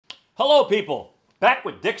Hello, people. Back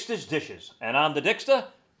with Dicksta's Dishes. And on the Dicksta,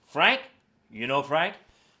 Frank. You know Frank.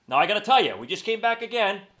 Now, I got to tell you, we just came back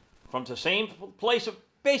again from the same place,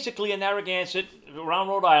 basically in Narragansett, around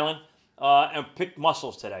Rhode Island, and picked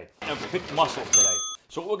mussels today.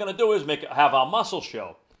 So what we're going to do is have our mussel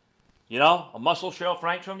show. You know, a mussel show.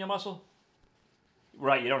 Frank, show me your mussel.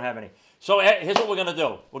 Right, you don't have any. So here's what we're going to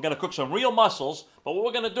do. We're going to cook some real mussels, but what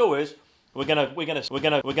we're going to do is we're gonna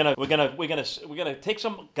take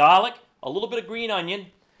some garlic, a little bit of green onion,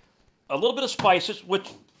 a little bit of spices. Where'd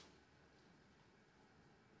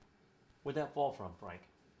that fall from, Frank?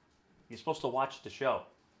 You're supposed to watch the show.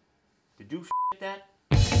 Did you that?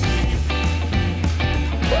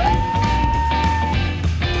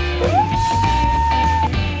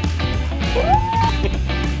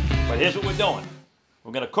 But here's what we're doing.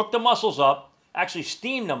 We're gonna cook the mussels up, actually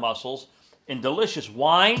steam the mussels in delicious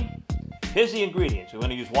wine. Here's the ingredients. We're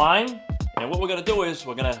going to use wine, and what we're going to do is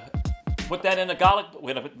we're going to put that in the garlic.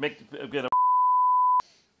 We're going to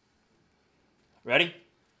Ready?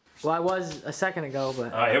 Well, I was a second ago,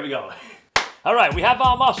 but... All right, here we go. All right, we have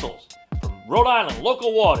our mussels from Rhode Island,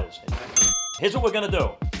 local waters. Here's what we're going to do.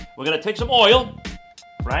 We're going to take some oil,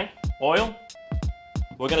 Frank, oil.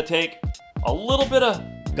 We're going to take a little bit of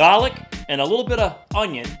garlic and a little bit of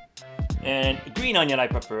onion. And green onion I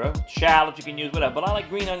prefer, shallot you can use, whatever. But I like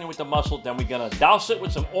green onion with the mussel. Then we're gonna douse it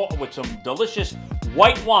with some delicious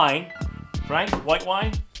white wine, Frank, white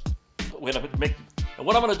wine. We're gonna make. And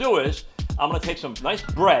what I'm gonna do is I'm gonna take some nice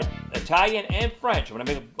bread, Italian and French. I'm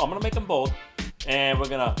gonna make them both, and we're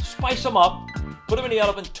gonna spice them up, put them in the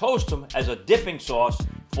oven, toast them as a dipping sauce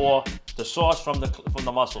for the sauce from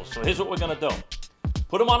the mussels. So here's what we're gonna do: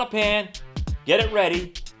 put them on a pan, get it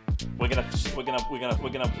ready. We're gonna say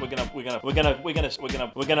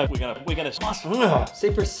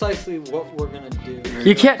precisely what we're gonna do.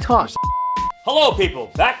 You can't talk. Hello,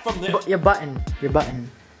 people. Back from the Your button.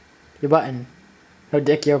 No,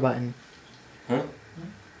 Dick, your button. Huh?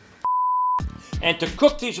 And to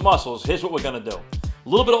cook these mussels, here's what we're gonna do: a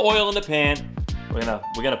little bit of oil in the pan. We're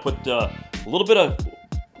gonna put a little bit of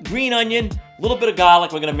green onion, a little bit of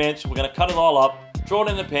garlic. We're gonna mince. We're gonna cut it all up. Throw it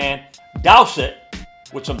in the pan. Douse it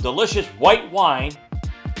with some delicious white wine.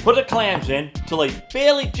 Put the clams in till they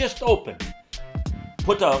barely just open.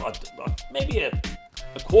 Put maybe a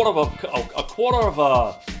quarter of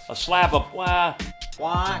a slab of what?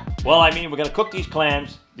 Well, I mean, we're gonna cook these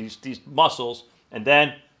clams, these mussels, and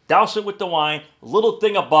then douse it with the wine. A little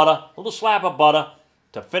thing of butter, a little slab of butter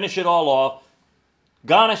to finish it all off.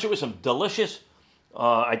 Garnish it with some delicious.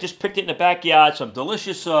 I just picked it in the backyard. Some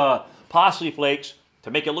delicious parsley flakes to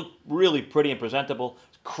make it look really pretty and presentable.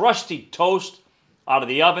 Crusty toast out of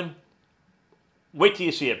the oven. Wait till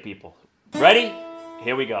you see it, people. Ready?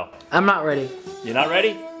 Here we go. I'm not ready. You're not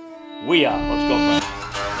ready? We are. Let's go, Frank.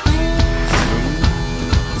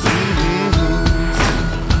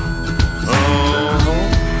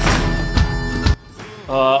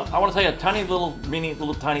 I want to tell you a tiny little,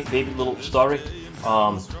 tiny baby little story.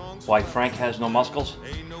 Why Frank has no muscles.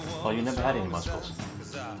 Well, you never had any muscles.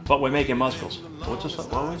 But we're making mussels. What's this?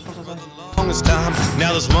 What are we supposed to say? Longest time,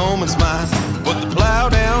 now this moment's mine. Put the plow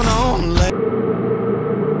down on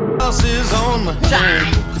land. House is on my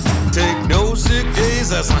hand. Take no sick days,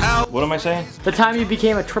 that's how. What am I saying? The time you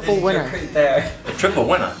became a triple winner. Right there. A triple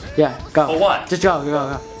winner? Yeah, go. For what? Just go.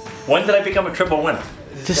 When did I become a triple winner?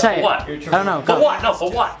 Just say for it. What? I don't know, go. For what? No,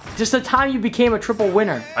 for what? Just the time you became a triple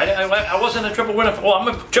winner. I wasn't a triple winner. Well, I'm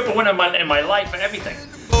a triple winner in my life and everything.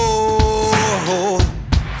 Oh.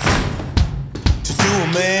 To do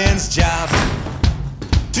a man's job.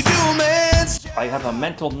 To do a man's job. I have a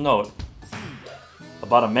mental note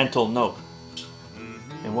about a mental note.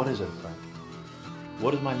 And what is it, Frank?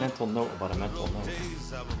 What is my mental note about a mental note?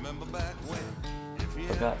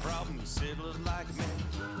 Forgot.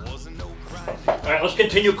 Alright, let's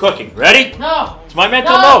continue cooking. Ready? No! It's my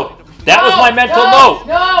mental note. That was my mental note.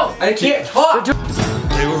 No! I can't talk!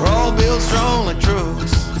 They were all built strong like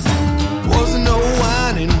trucks. Wasn't no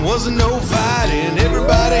whining, wasn't no fighting.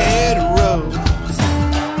 Everybody had a rough.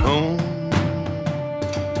 Oh.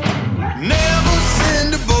 Never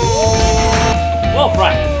send a boy. Well,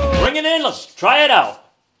 Frank, bring it in. Let's try it out.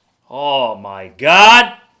 Oh my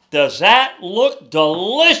God. Does that look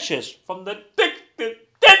delicious from the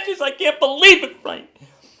dishes? I can't believe it, Frank.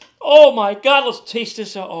 Oh my God, let's taste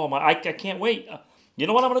this. Oh my, I can't wait. You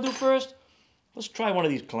know what I'm gonna do first? Let's try one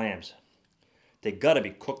of these clams. They gotta be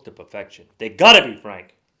cooked to perfection. They gotta be,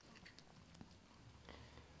 Frank.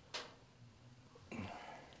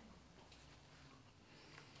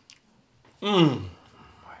 My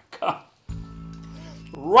God.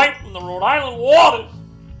 Right from the Rhode Island waters.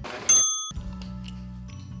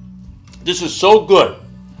 This is so good.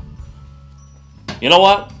 You know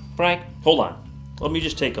what, Frank? Hold on. Let me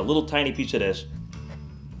just take a little tiny piece of this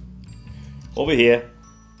over here,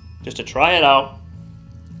 just to try it out.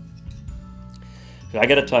 I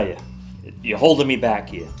gotta tell you, you're holding me back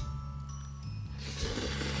here.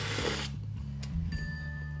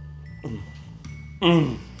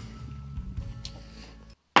 Mmm.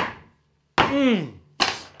 Mmm.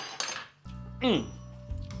 Mmm.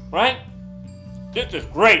 Right? This is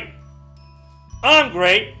great. I'm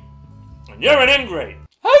great, and you're an ingrate.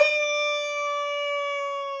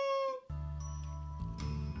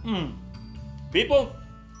 Mmm. People,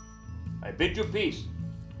 I bid you peace.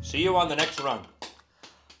 See you on the next run.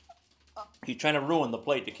 He's trying to ruin the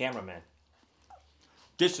plate, the cameraman.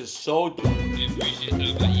 This is so...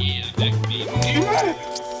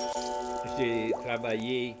 J'ai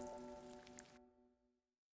travaillé.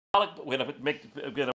 We're gonna